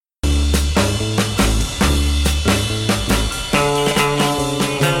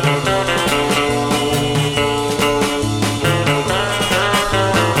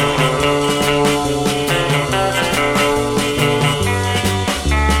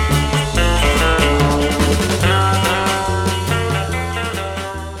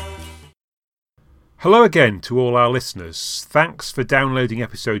Hello again to all our listeners. Thanks for downloading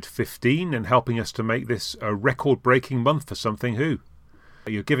episode 15 and helping us to make this a record-breaking month for Something Who.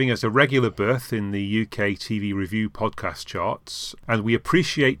 You're giving us a regular berth in the UK TV review podcast charts, and we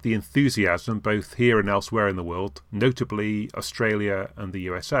appreciate the enthusiasm both here and elsewhere in the world, notably Australia and the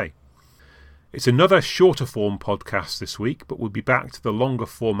USA. It's another shorter form podcast this week, but we'll be back to the longer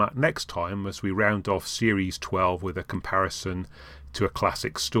format next time as we round off Series 12 with a comparison to a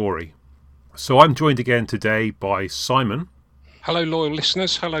classic story. So I'm joined again today by Simon. Hello loyal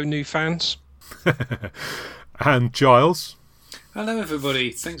listeners, hello new fans. And Giles. Hello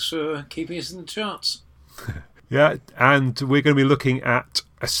everybody, thanks for keeping us in the charts. Yeah, and we're going to be looking at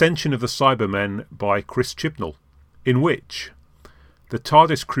Ascension of the Cybermen by Chris Chibnall, in which the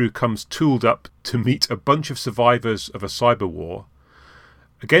TARDIS crew comes tooled up to meet a bunch of survivors of a cyber war,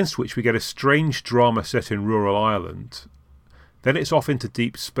 against which we get a strange drama set in rural Ireland. Then it's off into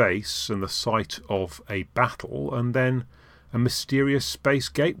deep space and the site of a battle, and then a mysterious space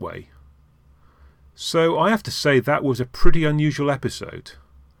gateway. So I have to say that was a pretty unusual episode.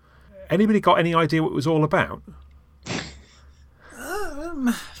 Anybody got any idea what it was all about?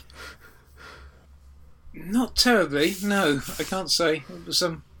 Not terribly, no, I can't say. It was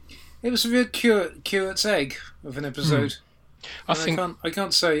a real curate's egg of an episode. I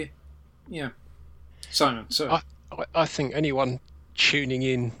can't say, yeah. Simon, sorry. I think anyone tuning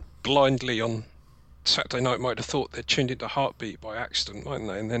in blindly on Saturday night might have thought they'd tuned into Heartbeat by accident, mightn't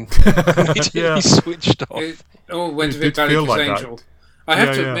they? And then immediately switched off. It all went a bit Valley like Angel. that. I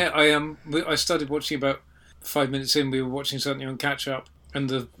have to admit, I started watching about 5 minutes in. We were watching something on Catch Up,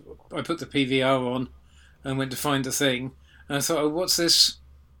 and I put the PVR on and went to find the thing, and I thought, oh, what's this?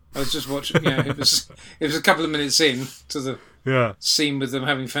 I was just watching. Yeah, it was a couple of minutes in to the scene with them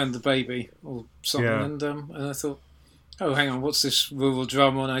having found the baby or something, and I thought, oh, hang on, what's this rural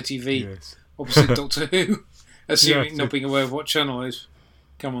drama on ITV? Yes. Opposite Doctor Who, assuming not being aware of what channel I've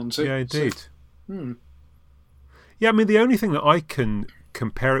come on to. Yeah, indeed. So, Yeah, I mean, the only thing that I can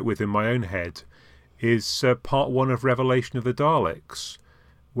compare it with in my own head is part one of Revelation of the Daleks,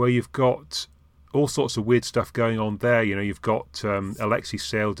 where you've got all sorts of weird stuff going on there. You know, you've got Alexei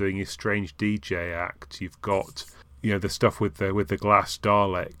Sayle doing his strange DJ act. You've got the stuff with the glass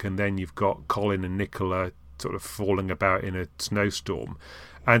Dalek, and then you've got Colin and Nicola sort of falling about in a snowstorm.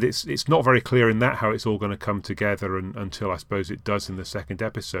 And it's not very clear in that how it's all going to come together until I suppose it does in the second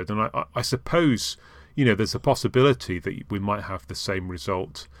episode. And I suppose there's a possibility that we might have the same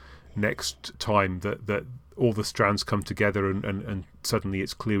result next time, that all the strands come together and suddenly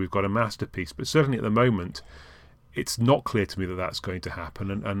it's clear we've got a masterpiece. But certainly at the moment, it's not clear to me that that's going to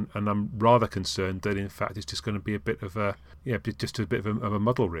happen, and I'm rather concerned that in fact it's just going to be a bit of a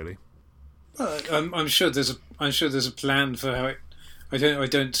muddle, really. I'm sure there's a plan for how it. I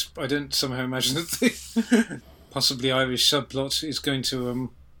don't somehow imagine that the possibly Irish subplot is going to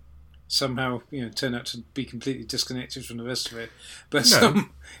somehow turn out to be completely disconnected from the rest of it. But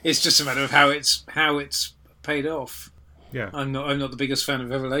it's just a matter of how it's paid off. Yeah, I'm not the biggest fan of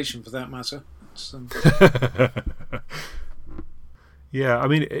Revelation for that matter. Yeah, I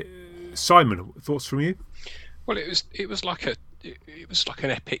mean, Simon, thoughts from you? Well, it was like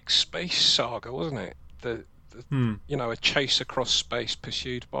an epic space saga, wasn't it? A chase across space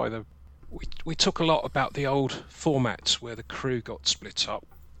pursued by the. We talk a lot about the old formats where the crew got split up,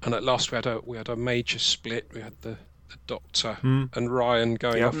 and at last we had a major split. We had the Doctor and Ryan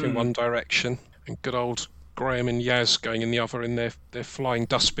going off in one direction, and good old Graham and Yaz going in the other in their flying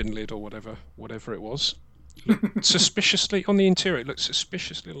dustbin lid or whatever it was. Suspiciously on the interior, it looked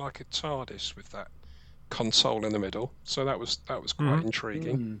suspiciously like a TARDIS with that console in the middle. So that was quite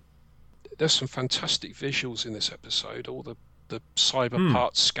intriguing. There's some fantastic visuals in this episode. All the cyber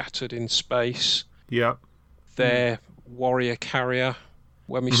parts scattered in space. Yeah. Their warrior carrier.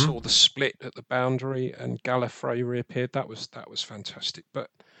 When we saw the split at the boundary and Gallifrey reappeared, that was fantastic. But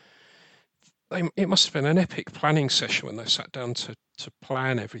it must have been an epic planning session when they sat down to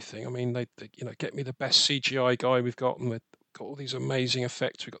plan everything. I mean, they get me the best CGI guy we've got, and we've got all these amazing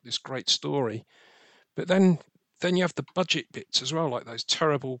effects. We've got this great story, but then you have the budget bits as well, like those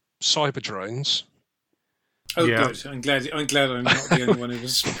terrible cyber drones. Oh, good. I'm glad I'm not the only one who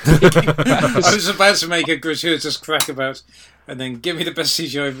was. I was about to make a gratuitous crack about, and then give me the best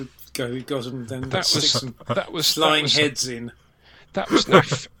CGI guy who got them. Then that was flying heads in. That was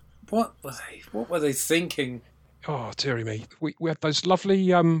naff. What were they thinking? Oh, dearie me. We had those lovely,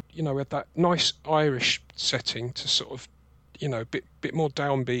 we had that nice Irish setting to sort of, a bit more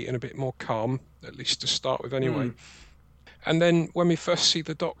downbeat and a bit more calm, at least to start with anyway. And then when we first see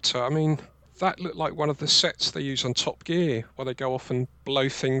the Doctor, I mean, that looked like one of the sets they use on Top Gear, where they go off and blow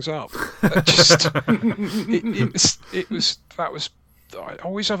things up. That just that was. I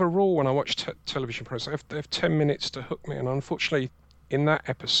always have a rule when I watch television programs. They have 10 minutes to hook me, and unfortunately, in that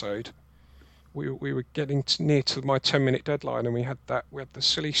episode, we were getting near to my 10-minute deadline, and we had the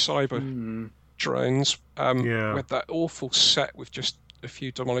silly cyber drones. We had that awful set with just a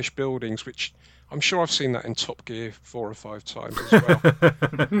few demolished buildings, which I'm sure I've seen that in Top Gear 4 or 5 times as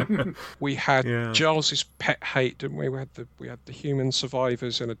well. We had Giles's pet hate, didn't we? We had the human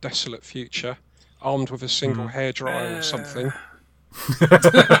survivors in a desolate future, armed with a single hairdryer or something.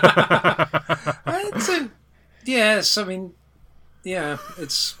 Yes, I mean,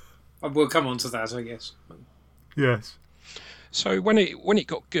 it's. We'll come on to that, I guess. Yes. So when it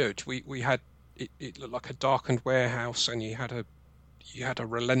got good, we had it looked like a darkened warehouse, and you had a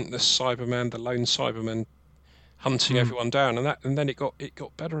relentless Cyberman, the lone Cyberman, hunting everyone down, and then it got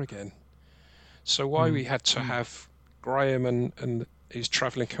better again. So we had to have Graham and his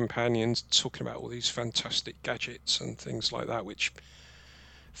travelling companions talking about all these fantastic gadgets and things like that, which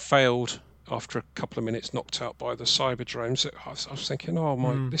failed after a couple of minutes, knocked out by the cyber drones. I was thinking,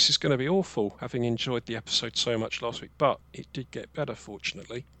 this is going to be awful, having enjoyed the episode so much last week, but it did get better,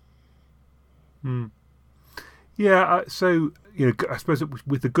 fortunately. Yeah, so I suppose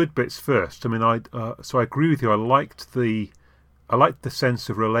with the good bits first. I mean, I agree with you. I liked the sense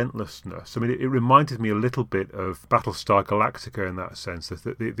of relentlessness. I mean, it reminded me a little bit of Battlestar Galactica in that sense.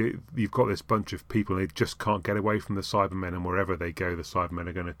 That you've got this bunch of people and they just can't get away from the Cybermen, and wherever they go, the Cybermen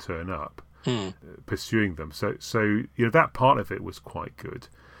are going to turn up, pursuing them. So that part of it was quite good.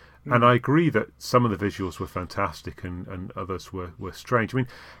 And I agree that some of the visuals were fantastic and others were strange. I mean,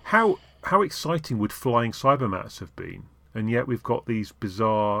 how exciting would flying Cybermats have been? And yet we've got these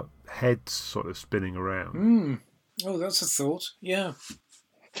bizarre heads sort of spinning around. Oh, that's a thought. Yeah.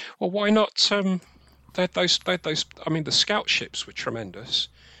 Well, why not? They had those. I mean, the scout ships were tremendous.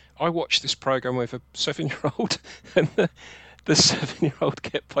 I watched this program with a 7-year-old, and the 7-year-old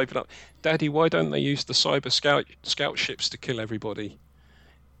kept piping up, "Daddy, why don't they use the cyber scout ships to kill everybody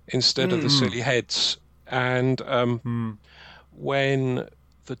instead of the silly heads?" And when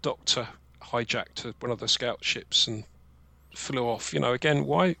the Doctor hijacked one of the scout ships and flew off, again,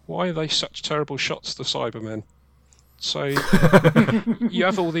 why are they such terrible shots, the Cybermen? So you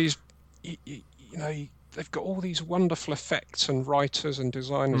have all these, they've got all these wonderful effects and writers and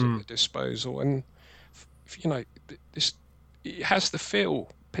designers at their disposal, and it has the feel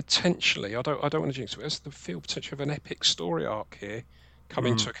potentially. I don't want to jinx it. It has the feel potentially of an epic story arc here,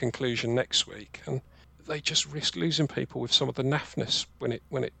 coming to a conclusion next week, and they just risk losing people with some of the naffness when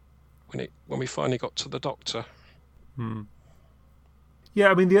we finally got to the Doctor. Yeah,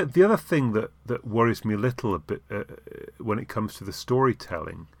 I mean, the other thing that worries me a little bit when it comes to the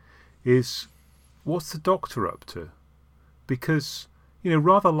storytelling is what's the Doctor up to? Because,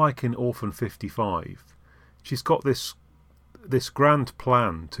 rather like in Orphan 55, she's got this grand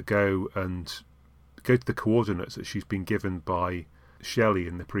plan to go to the coordinates that she's been given by Shelley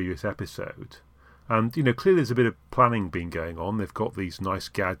in the previous episode. And, clearly there's a bit of planning been going on. They've got these nice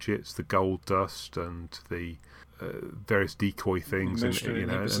gadgets, the gold dust and the various decoy things,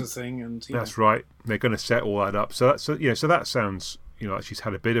 that's right. They're going to set all that up. So that sounds like she's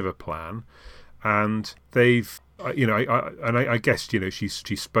had a bit of a plan, and they've I guess she's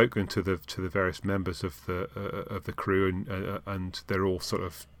spoken to the various members of the crew, and they're all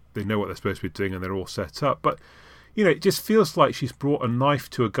they know what they're supposed to be doing, and they're all set up. But it just feels like she's brought a knife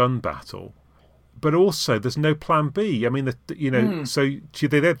to a gun battle. But also, there's no plan B. I mean, so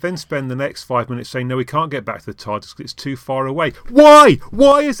they then spend the next 5 minutes saying, "No, we can't get back to the TARDIS because it's too far away." Why?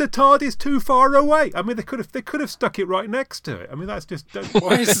 Why is the TARDIS too far away? I mean, they could have stuck it right next to it. I mean, that's just.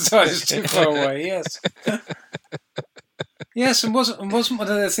 Why is the TARDIS too far away? Yes. Yes, and wasn't one of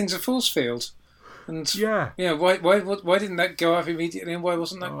their things a force field? And why didn't that go up immediately? And why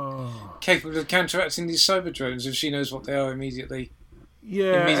wasn't that capable of counteracting these cyber drones if she knows what they are immediately?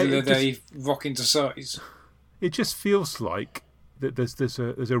 Yeah, immediately they rock into size. It just feels like that there's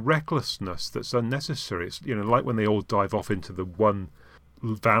a recklessness that's unnecessary. It's like when they all dive off into the one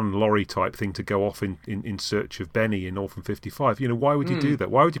van lorry type thing to go off in search of Benny in Orphan 55. Why would you do that?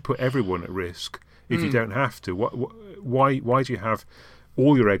 Why would you put everyone at risk if you don't have to? Why do you have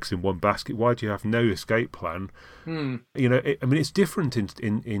all your eggs in one basket? Why do you have no escape plan? It's different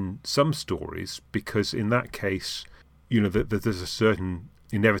in some stories, because in that case, there's a certain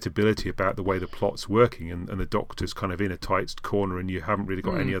inevitability about the way the plot's working, and the Doctor's kind of in a tight corner and you haven't really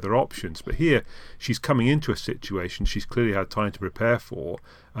got any other options. But here, she's coming into a situation she's clearly had time to prepare for,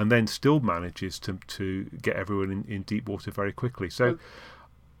 and then still manages to get everyone in deep water very quickly. So,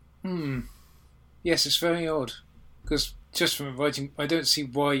 Yes, it's very odd. Because just from writing, I don't see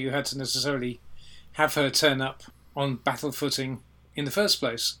why you had to necessarily have her turn up on battle footing in the first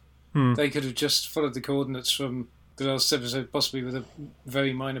place. They could have just followed the coordinates from the last episode, possibly with a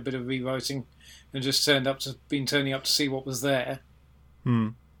very minor bit of rewriting, and just turning up to see what was there,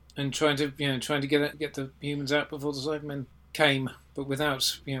 and trying to get the humans out before the Cybermen came, but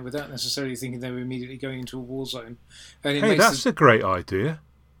without necessarily thinking they were immediately going into a war zone. And hey, that's a great idea.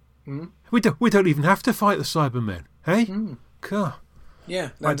 We don't even have to fight the Cybermen. Hey, God. Yeah,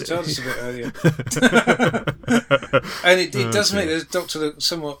 land the TARDIS a bit earlier. And it does make the Doctor look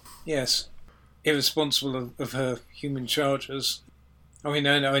somewhat, irresponsible of her human charges. I mean,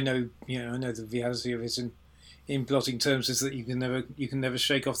 I know the reality of it in plotting terms is that you can never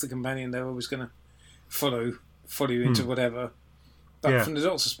shake off the companion. They're always going to follow you into whatever. But from the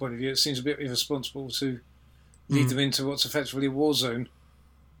Doctor's point of view, it seems a bit irresponsible to lead them into what's effectively a war zone.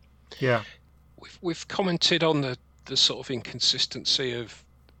 Yeah, we've commented on the sort of inconsistency of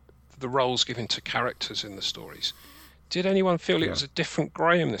the roles given to characters in the stories. Did anyone feel it was a different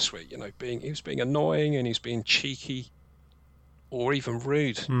Graham this week? He was being annoying and he's being cheeky, or even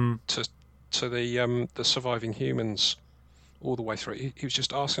rude to the surviving humans all the way through. He was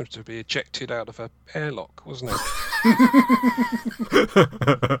just asking them to be ejected out of a airlock, wasn't he?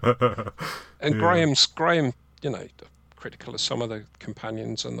 And Graham, critical of some of the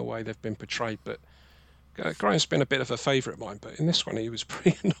companions and the way they've been portrayed, but Graham's been a bit of a favourite of mine, but in this one he was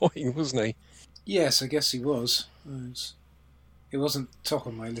pretty annoying, wasn't he? Yes, I guess he was. It wasn't top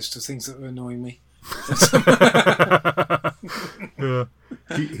of my list of things that were annoying me. There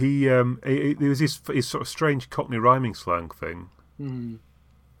was his sort of strange Cockney rhyming slang thing.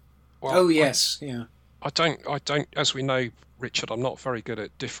 Well, yes. I don't. As we know, Richard, I'm not very good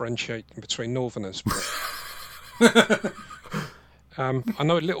at differentiating between Northerners. But I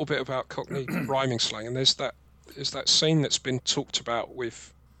know a little bit about Cockney rhyming slang, and there's that scene that's been talked about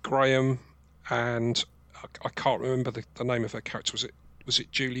with Graham, and I can't remember the name of her character. Was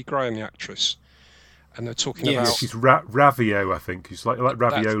it Julie Graham, the actress? And they're talking about. She's Ravio, I think. She's like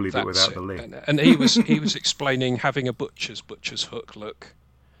ravioli, but without the lid. And he was explaining having a butcher's hook look.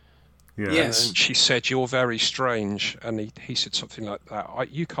 Yeah. Yes. And she said, "You're very strange," and he said something like that.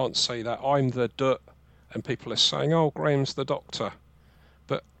 You can't say that. I'm the and people are saying, "Oh, Graham's the Doctor,"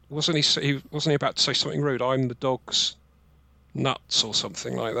 but wasn't he about to say something rude? I'm the dog's nuts or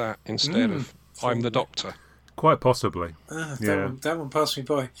something like that instead of I'm the Doctor. Quite possibly. That one passed me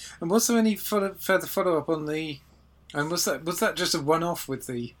by. And was there any further follow up on the? And was that just a one-off with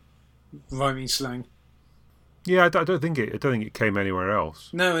the rhyming slang? Yeah, I don't think it came anywhere else.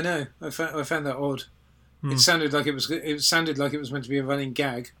 No, I know. I found that odd. It sounded like it was meant to be a running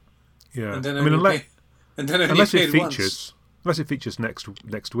gag. Yeah, and then unless it features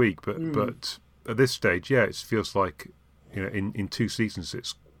next week, but at this stage, it feels like in 2 seasons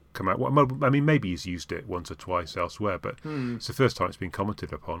it's come out. Well, I mean, maybe he's used it once or twice elsewhere, but it's the first time it's been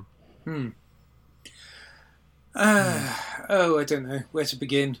commented upon. I don't know where to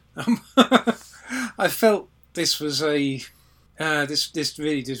begin. I felt this was this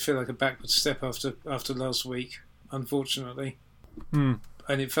really did feel like a backward step after last week, unfortunately. And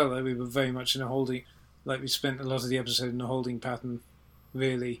it felt like we were very much in a holding, like we spent a lot of the episode in a holding pattern,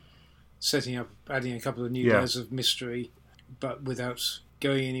 really setting up, adding a couple of new layers of mystery, but without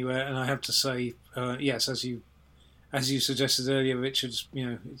going anywhere. And I have to say, yes, as you suggested earlier, Richard,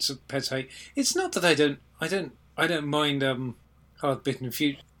 it's a pet hate. It's not that I don't mind hard-bitten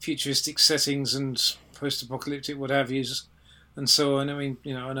futuristic settings and post-apocalyptic what have yous and so on. I mean,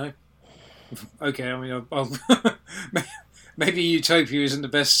 I know. Okay, I mean, I'll maybe Utopia isn't the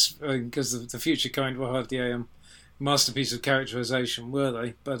best because the future kind were hardly a masterpiece of characterization, were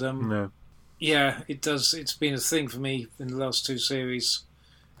they? But no. Yeah, it does. It's been a thing for me in the last 2 series,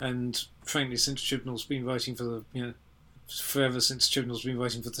 and frankly, since Chibnall's been writing for forever since Chibnall's been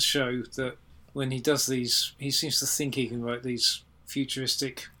writing for the show, that when he does these, he seems to think he can write these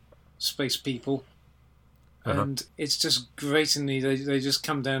futuristic space people, and it's just gratingly they just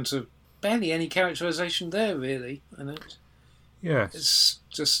come down to barely any characterization there, really, and it's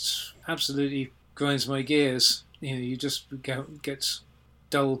just absolutely grinds my gears. You just get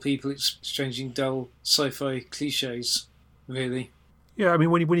dull people exchanging dull sci-fi cliches, really. Yeah, I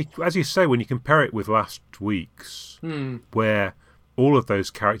mean, when you, as you say, when you compare it with last week's, where all of those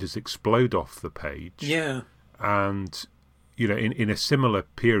characters explode off the page, and in a similar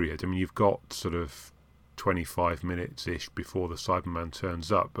period, I mean, you've got sort of 25 minutes-ish before the Cyberman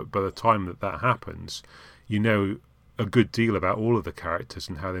turns up, but by the time that happens, you know a good deal about all of the characters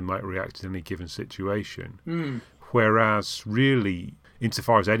and how they might react in any given situation. Whereas, really,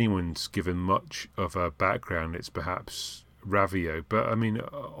 insofar as anyone's given much of a background, it's perhaps Ravio. But I mean,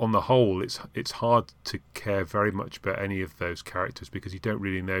 on the whole, it's hard to care very much about any of those characters because you don't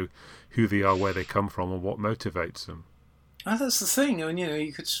really know who they are, where they come from, or what motivates them. And that's the thing. I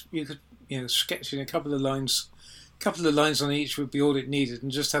mean, you could sketch in a couple of lines on each would be all it needed,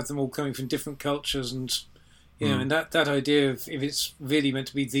 and just have them all coming from different cultures, and and that idea of if it's really meant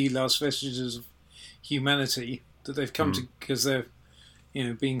to be the last vestiges of humanity that they've come to because they're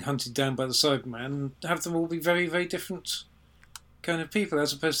being hunted down by the Cyberman, and have them all be very, very different kind of people,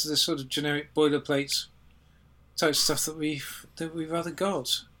 as opposed to this sort of generic boilerplate type stuff that we've rather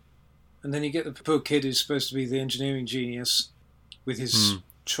got. And then you get the poor kid who's supposed to be the engineering genius with his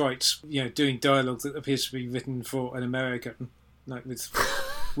trite, doing dialogue that appears to be written for an American, like with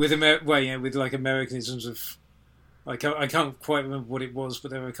like Americanisms of. I can't quite remember what it was,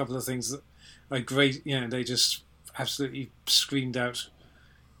 but there were a couple of things that they just absolutely screamed out,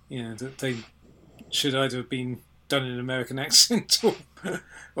 that they should either have been done in an American accent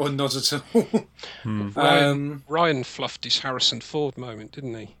or not at all. Ryan fluffed his Harrison Ford moment,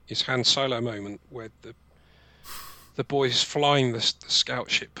 didn't he? His Han Solo moment, where the boy's flying the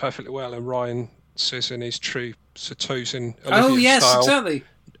scout ship perfectly well, and Ryan says in his true Satoozin Olivia style, exactly.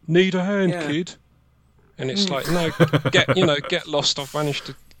 "Need a hand, kid." And it's like, no, get lost. I've managed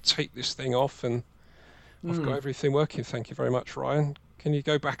to take this thing off, and I've got everything working. Thank you very much, Ryan. Can you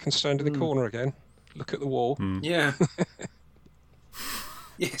go back and stand in the corner again? Look at the wall. Yeah.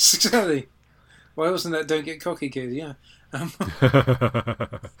 Yes, exactly. Why wasn't that "Don't get cocky, kid"? Yeah.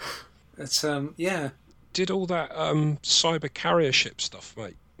 Yeah. Did all that cyber carrier ship stuff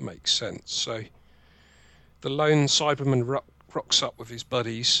make sense? So the lone Cyberman rocks up with his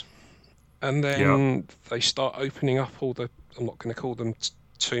buddies, and then they start opening up all the, I'm not going to call them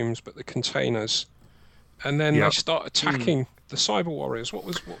tombs, but the containers, and then they start attacking the cyber warriors. What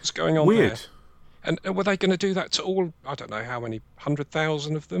was going on there? And were they going to do that to all, I don't know how many,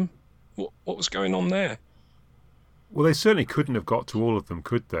 100,000 of them? What was going on there? Well, they certainly couldn't have got to all of them,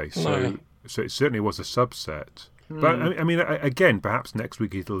 could they? So it certainly was a subset. But, I mean, again, perhaps next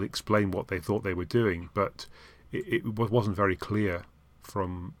week it'll explain what they thought they were doing, but it wasn't very clear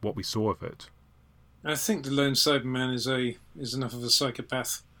from what we saw of it. I think the lone Cyberman is enough of a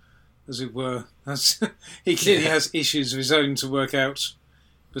psychopath, as it were. He clearly has issues of his own to work out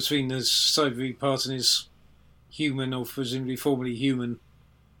between the cybery part and his human, or presumably formerly human,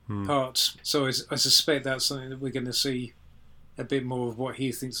 part. So I suspect that's something that we're going to see a bit more of, what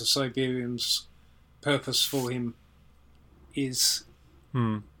he thinks the Cyberium's purpose for him is.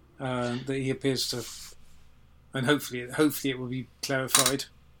 That he appears to, and hopefully it will be clarified.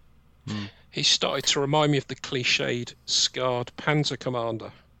 He started to remind me of the cliched, scarred Panzer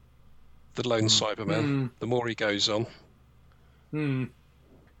Commander, the lone Cyberman. The more he goes on.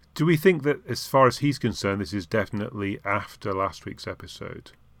 Do we think that, as far as he's concerned, this is definitely after last week's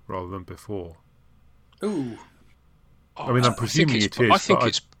episode rather than before? Ooh. I mean, I'm presuming it is. I think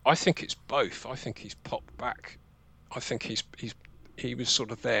it's both. I think he's popped back. I think he was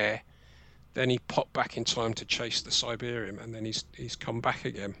sort of there, then he popped back in time to chase the Cyberium, and then he's come back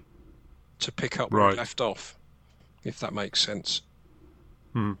again to pick up where he left off, if that makes sense.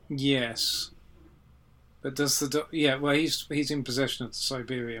 Yes. But does he's in possession of the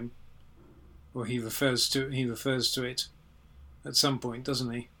Cyberium, or he refers to it at some point,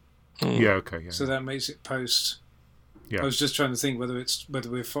 doesn't he? Yeah. Okay. Yeah. So that makes it post. Yeah. I was just trying to think whether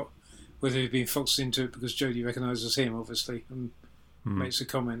we've been foxed into it because Jodie recognises him, obviously, and makes a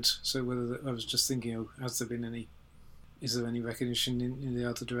comment. So I was just thinking, is there any recognition in the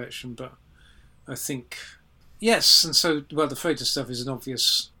other direction? But I think yes. And so, the Freighter stuff is an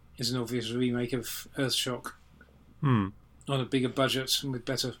obvious remake of Earthshock on a bigger budget and with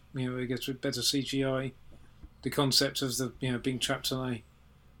better, with better CGI. The concept of the being trapped on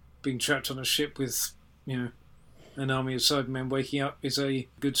a ship with an army of Cybermen waking up is a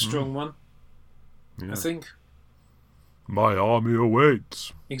good strong one. I think. My army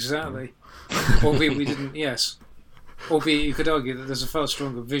awaits. Exactly. Albeit we didn't. Yes. Albeit you could argue that there's a far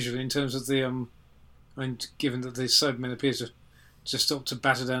stronger visual in terms of the and given that the Cybermen appear to just stop to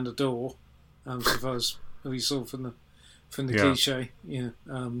batter down the door, so far as we saw from the cliche.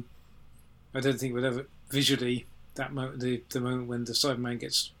 I don't think we'd ever visually that moment, the moment when the Cyberman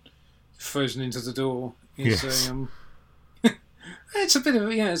gets frozen into the door is it's a bit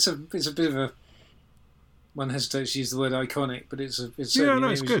of it's a bit of a, one hesitates to use the word iconic, but it's an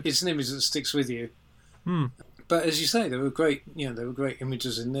image that sticks with you. But as you say, there were great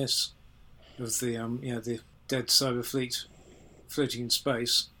images in this of the dead cyber fleet floating in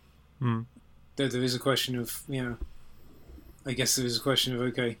space. Though there is a question of I guess there is a question of,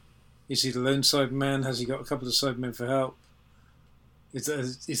 okay, is he the lone Cyberman? Has he got a couple of Cybermen for help? Is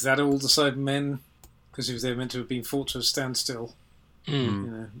that all the Cybermen? Because if they're meant to have been fought to a standstill,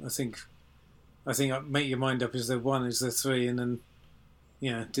 I think make your mind up: is there one? Is there three? And then,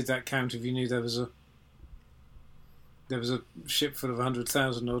 did that count if you knew there was a ship full of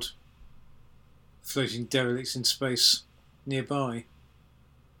 100,000 odd floating derelicts in space nearby?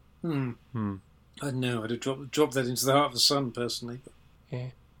 I don't know. I'd have dropped that into the heart of the sun personally. Yeah.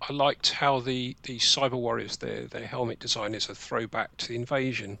 I liked how the Cyber Warriors, their helmet design is a throwback to the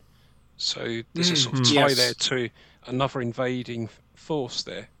Invasion. So there's a sort of tie there to another invading force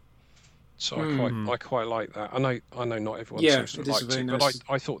there. So I quite like that. I know not everyone seems to have liked it, but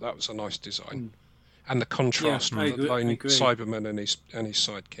I thought that was a nice design. And the contrast with the lone Cyberman and his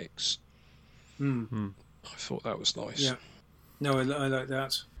sidekicks. I thought that was nice. Yeah. No, I like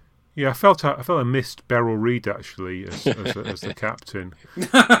that. Yeah, I felt I missed Beryl Reid actually as the captain.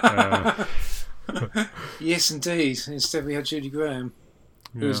 Yes, indeed. Instead, we had Judy Graham,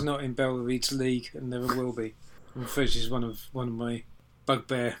 who is not in Beryl Reid's league and never will be. I'm afraid she's one of my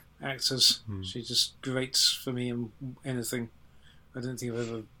bugbear actors. She just grates for me in anything. I don't think I've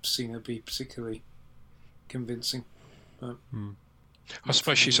ever seen her be particularly convincing. But I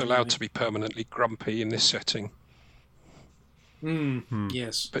suppose she's allowed to be permanently grumpy in this setting.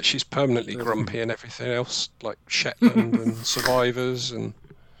 Yes. But she's permanently grumpy in everything else, like Shetland and Survivors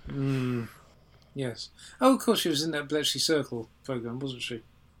and... Yes. Oh, of course, she was in that Bletchley Circle programme, wasn't she?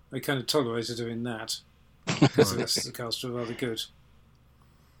 I kind of tolerated her in that, because the rest of the cast were rather good.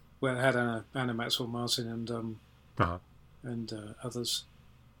 Well, it had Anna Maxwell Martin and others.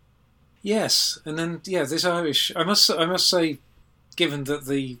 Yes, and then this Irish. I must say, given that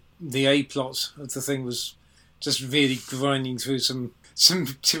the A plot of the thing was just really grinding through some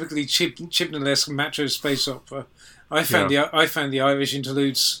typically Chibnall-esque macho space opera, I found the Irish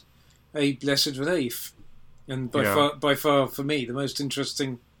interludes a blessed relief, and by far for me the most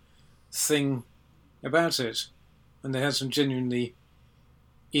interesting thing about it. And they had some genuinely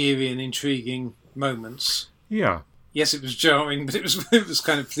eerie and intriguing moments. Yeah. Yes, it was jarring, but it was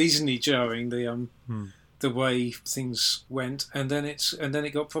kind of pleasingly jarring, the way things went, and then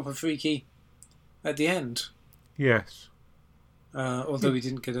it got proper freaky at the end. Yes. Although we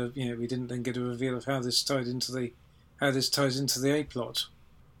didn't then get a reveal of how this ties into the A plot.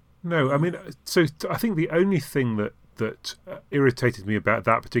 No, I mean, so I think the only thing that irritated me about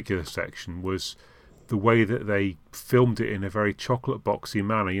that particular section was the way that they filmed it in a very chocolate boxy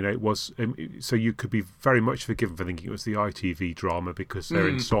manner. It was so you could be very much forgiven for thinking it was the ITV drama because they're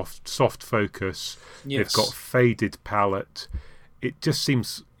in soft focus. Yes. They've got faded palette. It just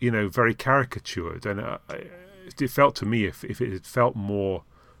seems very caricatured, and it felt to me if it had felt more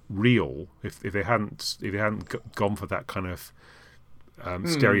real, if they hadn't gone for that kind of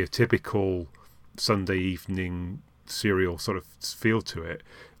stereotypical Sunday evening serial sort of feel to it,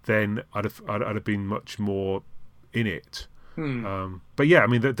 then I'd have been much more in it. But yeah, I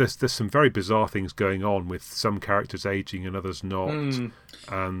mean, there's some very bizarre things going on with some characters aging and others not,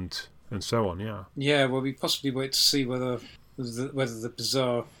 and so on. Yeah. Yeah. Well, we possibly wait to see whether the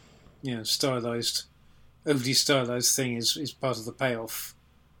bizarre, stylized, overly stylized thing is part of the payoff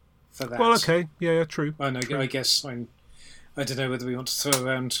for that. Well, okay, yeah, true. I know. True. I guess I don't know whether we want to throw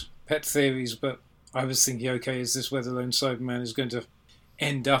around pet theories, but I was thinking, okay, is this where the lone Cyberman is going to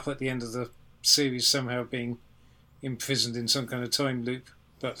end up at the end of the series somehow being imprisoned in some kind of time loop?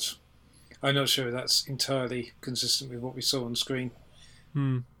 But I'm not sure that's entirely consistent with what we saw on screen.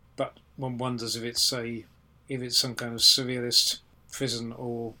 But one wonders if it's some kind of surrealist prison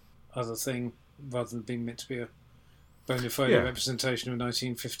or other thing, rather than being meant to be a bona fide representation of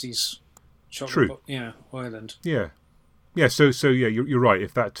 1950s chocolate Ireland. Yeah, so you're right.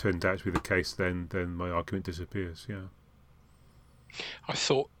 If that turned out to be the case, then my argument disappears. Yeah. I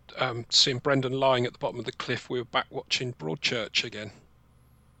thought seeing Brendan lying at the bottom of the cliff, we were back watching Broadchurch again.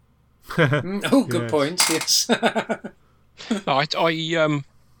 Good point. Yes. I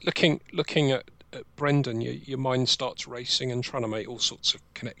looking at Brendan, your mind starts racing and trying to make all sorts of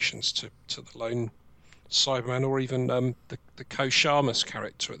connections to the lone Cyberman, or even the Ko Sharmas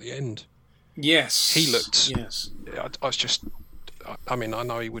character at the end. Yes. He looked... Yes. I was just... I mean, I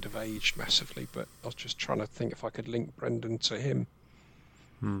know he would have aged massively, but I was just trying to think if I could link Brendan to him.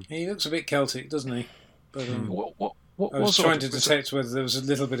 He looks a bit Celtic, doesn't he? But what I was trying to detect whether there was a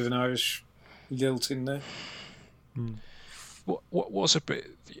little bit of an Irish lilt in there. What was a bit...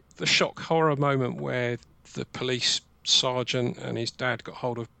 The shock horror moment where the police sergeant and his dad got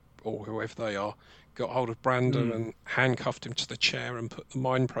hold of, or whoever they are, got hold of Brandon and handcuffed him to the chair and put the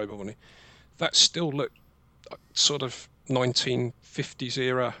mind probe on him. That still looked sort of 1950s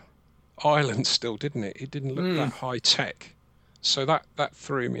era island still, didn't it? It didn't look that high tech. So that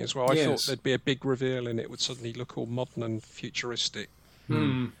threw me as well. I thought there'd be a big reveal and it would suddenly look all modern and futuristic.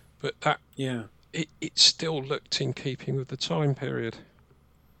 But it still looked in keeping with the time period.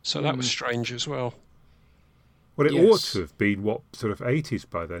 So that was strange as well. Well, it ought to have been what sort of 80s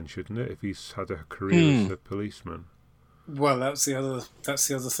by then, shouldn't it? If he's had a career as a policeman. Well, that's the other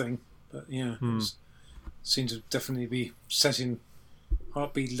thing. But it seemed to definitely be set in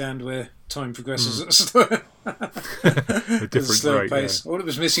Heartbeat Land where time progresses at a different slower rate, pace. All it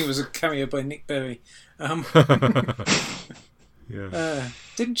was missing was a cameo by Nick Berry. Didn't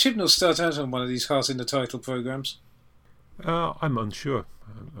Chibnall start out on one of these Heart in the Title programmes? I'm unsure.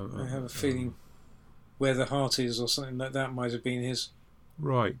 I have a feeling Where the Heart Is or something like that might have been his.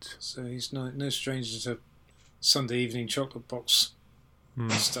 Right. So he's no stranger to Sunday evening chocolate box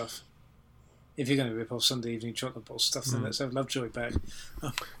stuff. If you're going to rip off Sunday evening chocolate box stuff, then let's have Lovejoy back.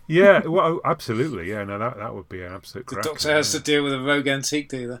 Yeah, well, absolutely. Yeah, no, that would be an absolute The cracker. Doctor has to deal with a rogue antique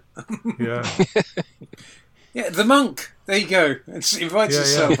dealer. Yeah. Yeah, The Monk. There you go. It writes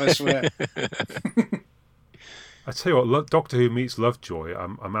itself, I swear. I tell you what, Doctor Who meets Lovejoy.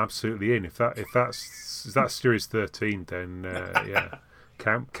 I'm absolutely in. If that's series 13, then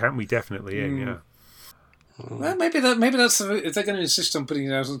count me definitely in. Yeah. Well, maybe that's the route. If they're going to insist on putting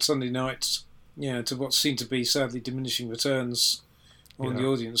it out on Sunday nights, to what seem to be sadly diminishing returns on the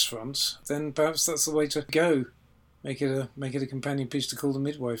audience front, then perhaps that's the way to go. Make it a companion piece to Call the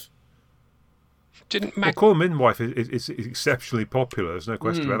Midwife. Call the Midwife is exceptionally popular. There's no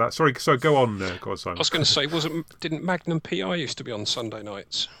question about that. Sorry, go on, Simon. I was going to say, didn't Magnum PI used to be on Sunday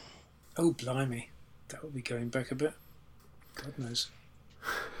nights? Oh, blimey, that would be going back a bit. God knows.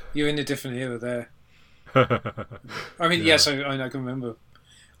 You're in a different era there. I mean, yes, I can remember.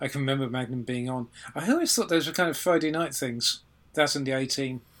 I can remember Magnum being on. I always thought those were kind of Friday night things. That and the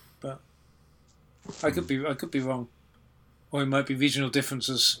 18, but I could be wrong, or it might be regional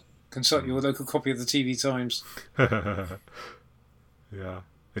differences. Consult your local copy of the TV Times. Yeah,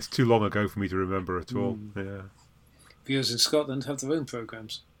 it's too long ago for me to remember at all. Yeah, viewers in Scotland have their own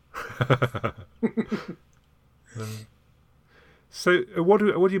programmes. So, what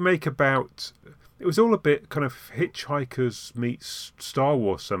do you make about? It was all a bit kind of Hitchhikers meets Star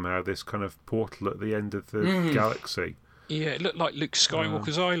Wars somehow. This kind of portal at the end of the galaxy. Yeah, it looked like Luke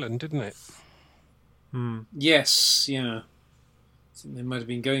Skywalker's island, didn't it? Yes, yeah. I think they might have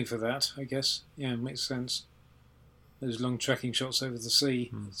been going for that, I guess. Yeah, it makes sense. Those long tracking shots over the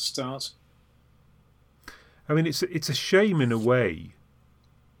sea at the start. I mean, it's a shame in a way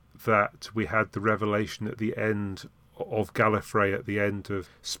that we had the revelation at the end of Gallifrey at the end of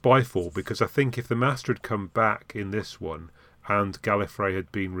Spyfall, because I think if the Master had come back in this one and Gallifrey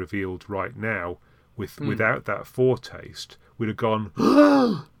had been revealed right now without that foretaste, we'd have gone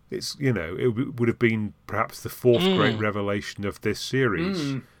it's it would have been perhaps the fourth great revelation of this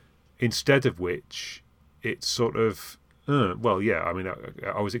series, instead of which it's sort of I mean,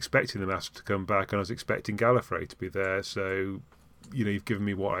 I was expecting the Master to come back and I was expecting Gallifrey to be there, so you've given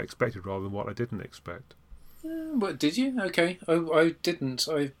me what I expected rather than what I didn't expect. What did you? Okay, I didn't.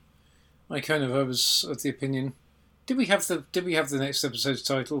 I was of the opinion. Did we have the next episode's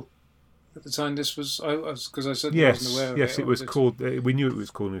title at the time? This was because I certainly wasn't aware of it. Yes, it was called. We knew it was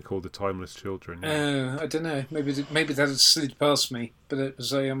called The Timeless Children. Yeah. I don't know. Maybe that had slid past me, but it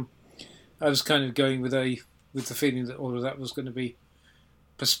was I was kind of going with the feeling that all of that was going to be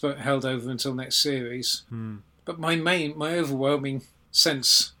held over until next series. But my overwhelming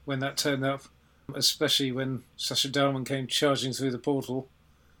sense when that turned up, especially when Sacha Darwin came charging through the portal,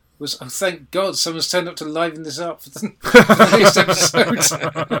 was, oh, thank God someone's turned up to liven this up for the next episode.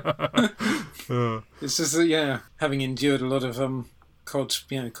 It's just that, having endured a lot of COD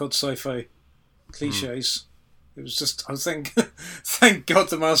sci-fi cliches, it was just, oh, thank God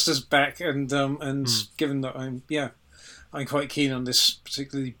the Master's back, and given that I'm quite keen on this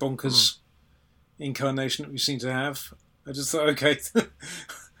particularly bonkers incarnation that we seem to have, I just thought, okay,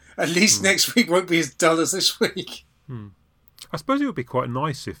 at least next week won't be as dull as this week. I suppose it would be quite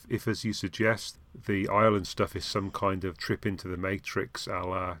nice if, as you suggest, the Ireland stuff is some kind of trip into the Matrix a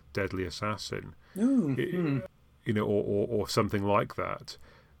la Deadly Assassin, or something like that.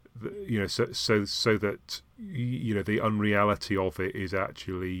 So that the unreality of it is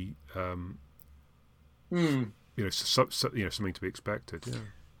actually something to be expected. Yeah.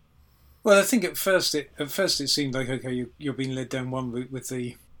 Well, I think at first it seemed like, okay, you're being led down one route with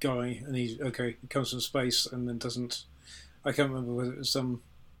the guy, and he comes from space and then doesn't. I can't remember whether it was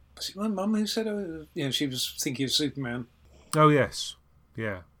was it my mum who said she was thinking of Superman. Oh yes,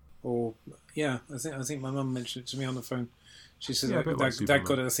 yeah. Or I think my mum mentioned it to me on the phone. She said a bit like that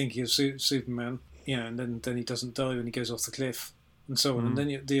got her thinking of Superman. Yeah, and then he doesn't die when he goes off the cliff, and so on. And then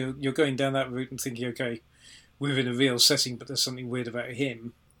you're going down that route and thinking, okay, we're in a real setting, but there's something weird about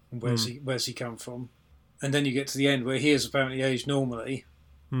him. And where's he come from? And then you get to the end where he is apparently aged normally,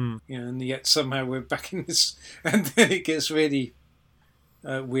 and yet somehow we're back in this, and then it gets really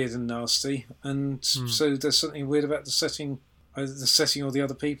weird and nasty. And so there's something weird about the setting, either the setting or the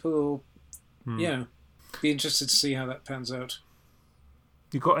other people, or be interested to see how that pans out.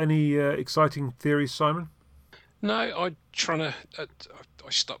 You got any exciting theories, Simon? No, I'm trying to. I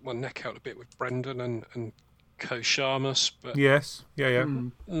stuck my neck out a bit with Brendan and Ko-Shamus, but yes, yeah.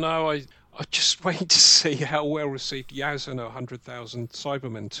 No, I just wait to see how well received Yaz and 100,000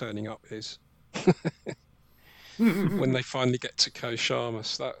 Cybermen turning up is when they finally get to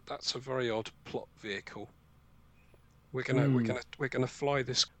Ko-Shamus. That's a very odd plot vehicle. We're gonna fly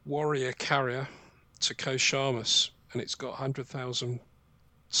this warrior carrier to Ko-Shamus, and it's got 100,000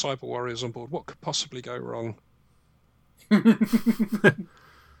 cyber warriors on board. What could possibly go wrong?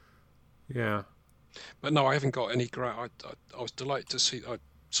 Yeah. But no, I haven't got any great. I was delighted to see. I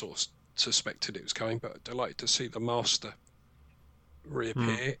sort of suspected it was coming, but delighted to see the Master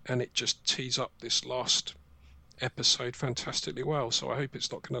reappear, and it just tees up this last episode fantastically well. So I hope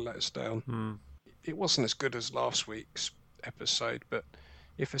it's not going to let us down. It wasn't as good as last week's episode, but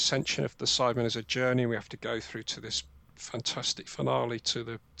if Ascension of the Cybermen is a journey we have to go through to this fantastic finale to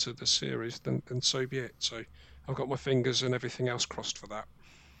the series, then so be it. So I've got my fingers and everything else crossed for that.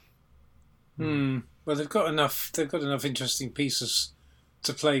 Well, they've got enough interesting pieces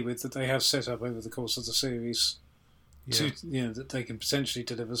to play with that they have set up over the course of the series to that they can potentially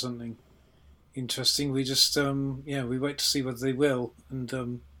deliver something interesting. We just we wait to see whether they will.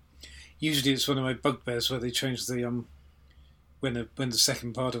 And usually it's one of my bugbears where they change the when the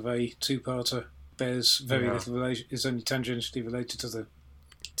second part of a two-parter bears very little relation, is only tangentially related to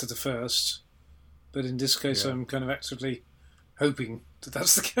the first. But in this case, I'm kind of actively hoping that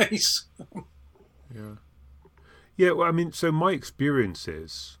that's the case. Well, I mean, so my experience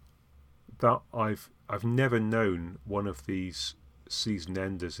is that I've never known one of these season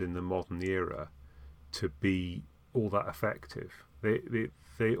enders in the modern era to be all that effective.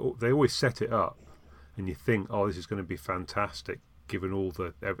 They always set it up, and you think, oh, this is going to be fantastic, given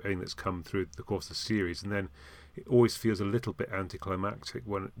everything that's come through the course of the series, and then it always feels a little bit anticlimactic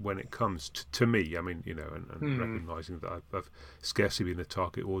when it comes to me. I mean, and recognising that I've scarcely been a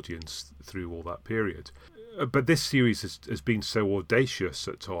target audience through all that period. But this series has been so audacious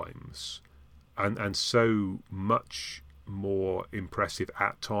at times, and so much more impressive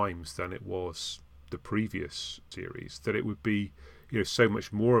at times than it was the previous series, that it would be so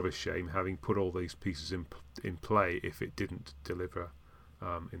much more of a shame, having put all these pieces in play, if it didn't deliver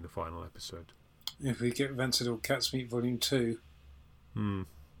in the final episode. If we get Rancid or Cat's Meat Volume 2.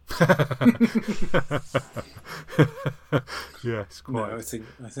 Yes, quite. No, I think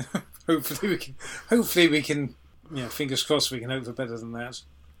hopefully we can fingers crossed we can hope for better than that.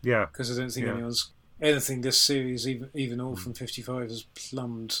 Yeah. Because I don't think anything this series, even Orphan 55, has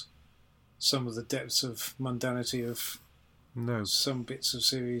plumbed some of the depths of mundanity of some bits of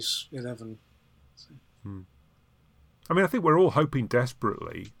Series 11. So. I mean, I think we're all hoping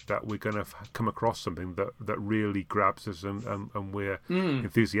desperately that we're going to come across something that really grabs us and we're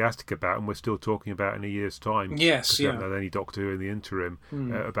enthusiastic about, and we're still talking about in a year's time. Yes, we haven't had any Doctor Who in the interim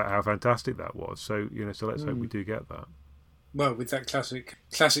about how fantastic that was. So so let's hope we do get that. Well, with that classic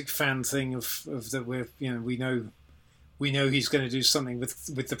fan thing of that we know he's going to do something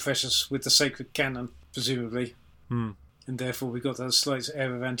with the sacred canon, presumably, and therefore we got that slight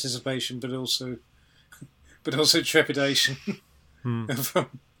air of anticipation, but also trepidation.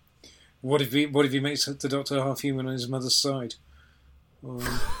 What if he makes the Doctor half human on his mother's side, or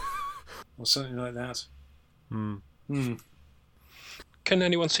something like that? Can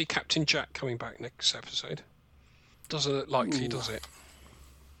anyone see Captain Jack coming back next episode? Doesn't look likely, does it?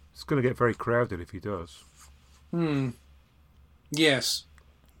 It's going to get very crowded if he does. Yes.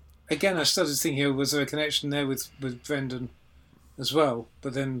 Again, I started thinking, was there a connection there with Brendan as well?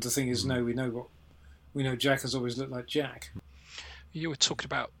 But then the thing is, no, we know Jack has always looked like Jack. You were talking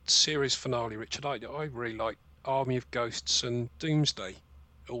about series finale, Richard. I really like Army of Ghosts and Doomsday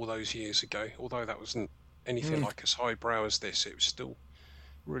all those years ago. Although that wasn't anything like as highbrow as this, it was still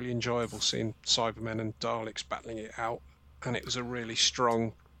really enjoyable seeing Cybermen and Daleks battling it out, and it was a really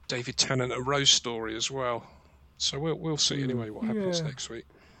strong David Tennant and Rose story as well. So we'll see anyway what happens next week.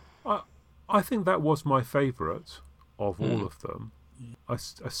 I think that was my favourite of all of them. I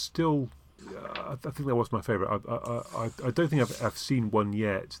still I think that was my favourite. I don't think I've seen one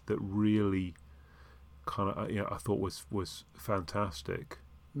yet that really kind of I thought was fantastic.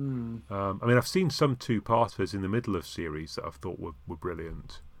 I mean, I've seen some two-parters in the middle of series that I've thought were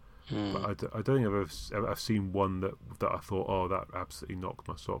brilliant, but I don't think I've seen one that I thought, oh, that absolutely knocked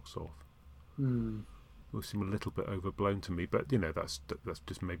my socks off. It will seem a little bit overblown to me, but that's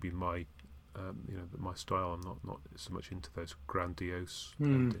just maybe my my style. I'm not so much into those grandiose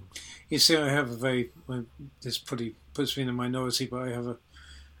endings. You see, I have this probably puts me in a minority, but I have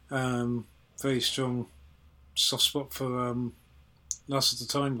a very strong soft spot for Last of the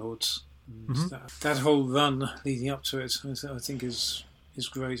Time Lords. That whole run leading up to it, I think is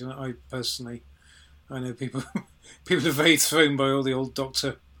great. And I know people are very thrown by all the old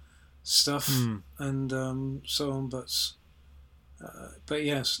Doctor stuff and so on, but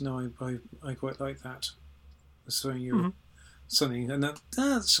yes, no, I quite like that. It's throwing you something, and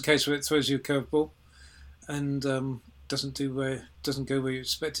that's the case where it throws you a curveball and doesn't go where you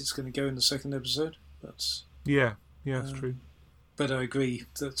expect it's going to go in the second episode. That's it's true. But I agree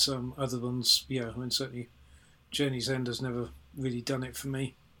that other ones, I mean, certainly Journey's End has never really done it for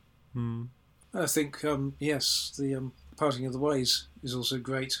me. I think yes, the Parting of the Ways is also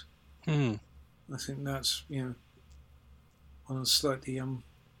great. I think that's on a slightly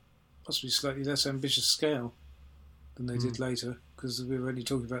possibly slightly less ambitious scale than they did later, because we were only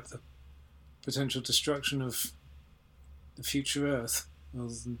talking about the potential destruction of the future Earth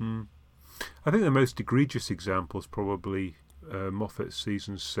rather than... I think the most egregious example is probably Moffat's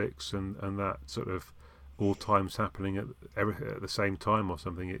season 6 and that sort of all times happening at the same time or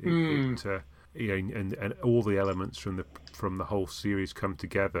something. And all the elements from the whole series come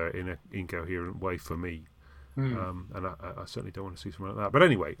together in an incoherent way for me. And I certainly don't want to see something like that. But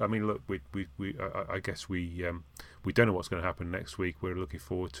anyway, I mean, look, I guess we don't know what's going to happen next week. We're looking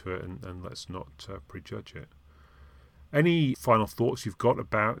forward to it, and let's not prejudge it. Any final thoughts you've got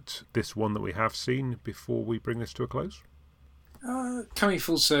about this one that we have seen before we bring this to a close? Coming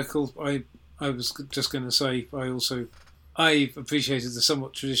full circle, I was just going to say I appreciated the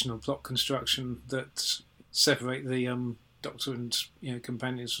somewhat traditional plot construction that separate the Doctor and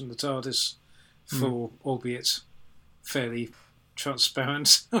companions from the TARDIS for albeit fairly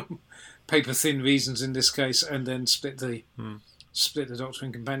transparent, paper thin reasons in this case, and then split the Doctor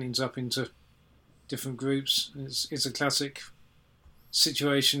and companions up into different groups. It's a classic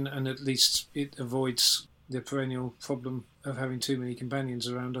situation, and at least it avoids the perennial problem of having too many companions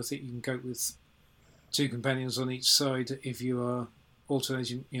around. I think you can cope with 2 companions on each side if you are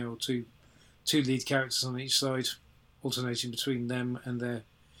alternating, two lead characters on each side, alternating between them and their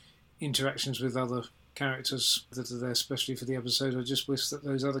interactions with other characters that are there especially for the episode. I just wish that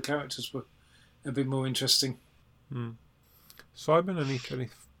those other characters were a bit more interesting. Simon, any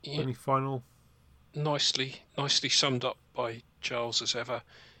final? Nicely summed up by Giles as ever.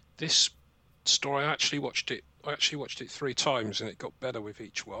 This story, I actually watched it 3 times, and it got better with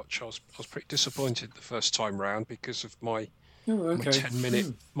each watch. I was pretty disappointed the first time round because of my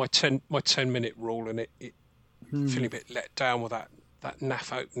 10-minute rule, and it feeling a bit let down with that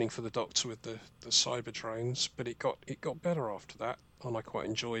naff opening for the Doctor with the cyber drones. But it got better after that, and I quite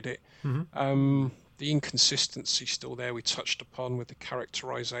enjoyed it. The inconsistency still there. We touched upon with the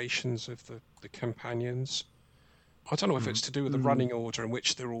characterizations of the companions. I don't know if it's to do with the running order in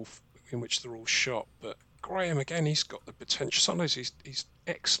which they're all shot, but Graham again, he's got the potential. Sometimes he's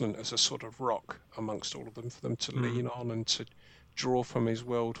excellent as a sort of rock amongst all of them, for them to lean on and to draw from his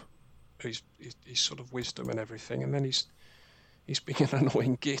world, his sort of wisdom and everything. And then he's being an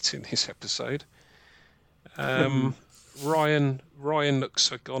annoying git in this episode. Ryan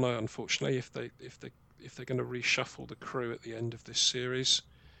looks a goner, unfortunately, if they're going to reshuffle the crew at the end of this series.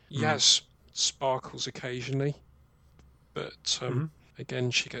 Yaz sparkles occasionally, but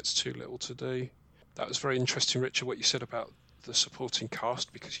again, she gets too little to do. That was very interesting, Richard, what you said about the supporting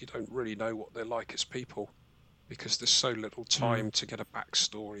cast, because you don't really know what they're like as people, because there's so little time to get a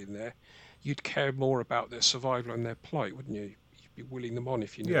backstory in there. You'd care more about their survival and their plight, wouldn't you? You'd be willing them on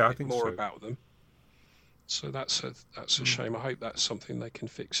if you knew a bit more about them. So that's a shame. I hope that's something they can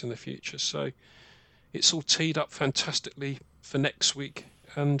fix in the future. So it's all teed up fantastically for next week.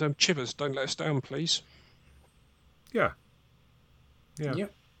 And Chivers, don't let us down, please. Yeah.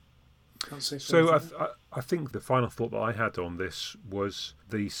 Yep. So I think the final thought that I had on this was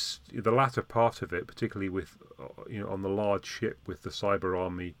the latter part of it, particularly with on the large ship with the cyber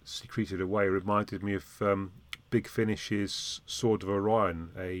army secreted away, reminded me of Big Finish's Sword of Orion,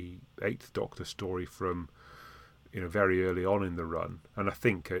 a 8th Doctor story from very early on in the run, and I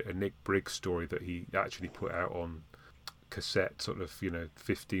think a Nick Briggs story that he actually put out on cassette, sort of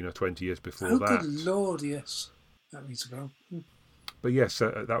 15 or 20 years before Oh, that. good Lord, yes, that rings a bell. But yes,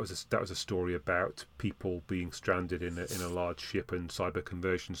 that was a story about people being stranded in a large ship and cyber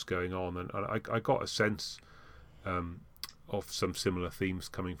conversions going on, and I got a sense of some similar themes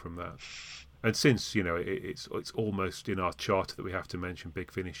coming from that. And since it's almost in our charter that we have to mention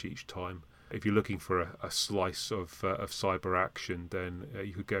Big Finish each time. If you're looking for a slice of cyber action, then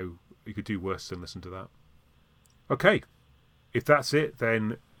you could do worse than listen to that. Okay, if that's it,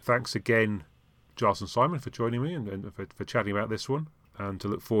 then thanks again, Giles and Simon, for joining me and for chatting about this one. And to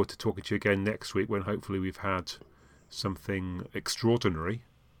look forward to talking to you again next week when hopefully we've had something extraordinary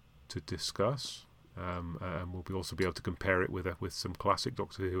to discuss. And we'll also be able to compare it with some classic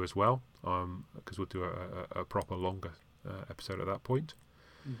Doctor Who as well, because we'll do a proper longer episode at that point.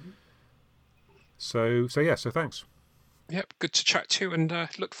 Mm-hmm. So thanks. Yep, good to chat to you, and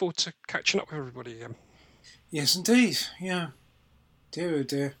look forward to catching up with everybody again. Yes, indeed. Yeah. Dear, oh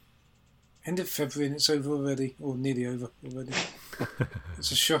dear. End of February and it's over already, or nearly over already.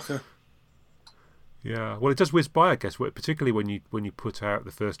 It's a shocker. Yeah, well, it does whiz by, I guess, particularly when you put out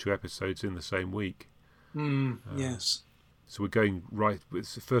the first 2 episodes in the same week. Yes. So we're going right.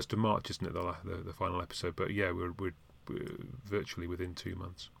 It's the 1st of March, isn't it? The final episode, but yeah, we're virtually within 2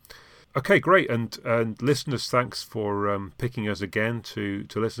 months. Okay, great, and listeners, thanks for picking us again to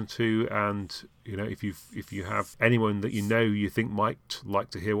listen to, and if you have anyone that you think might like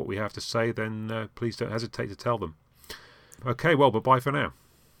to hear what we have to say, then please don't hesitate to tell them. Okay, well, bye for now.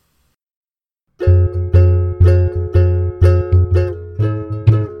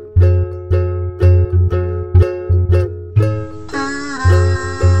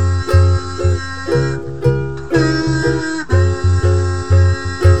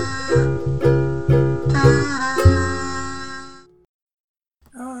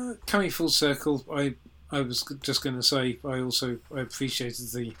 Coming full circle, I was just going to say I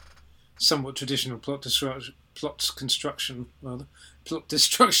appreciated the somewhat traditional plot destruction.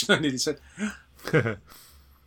 I nearly said.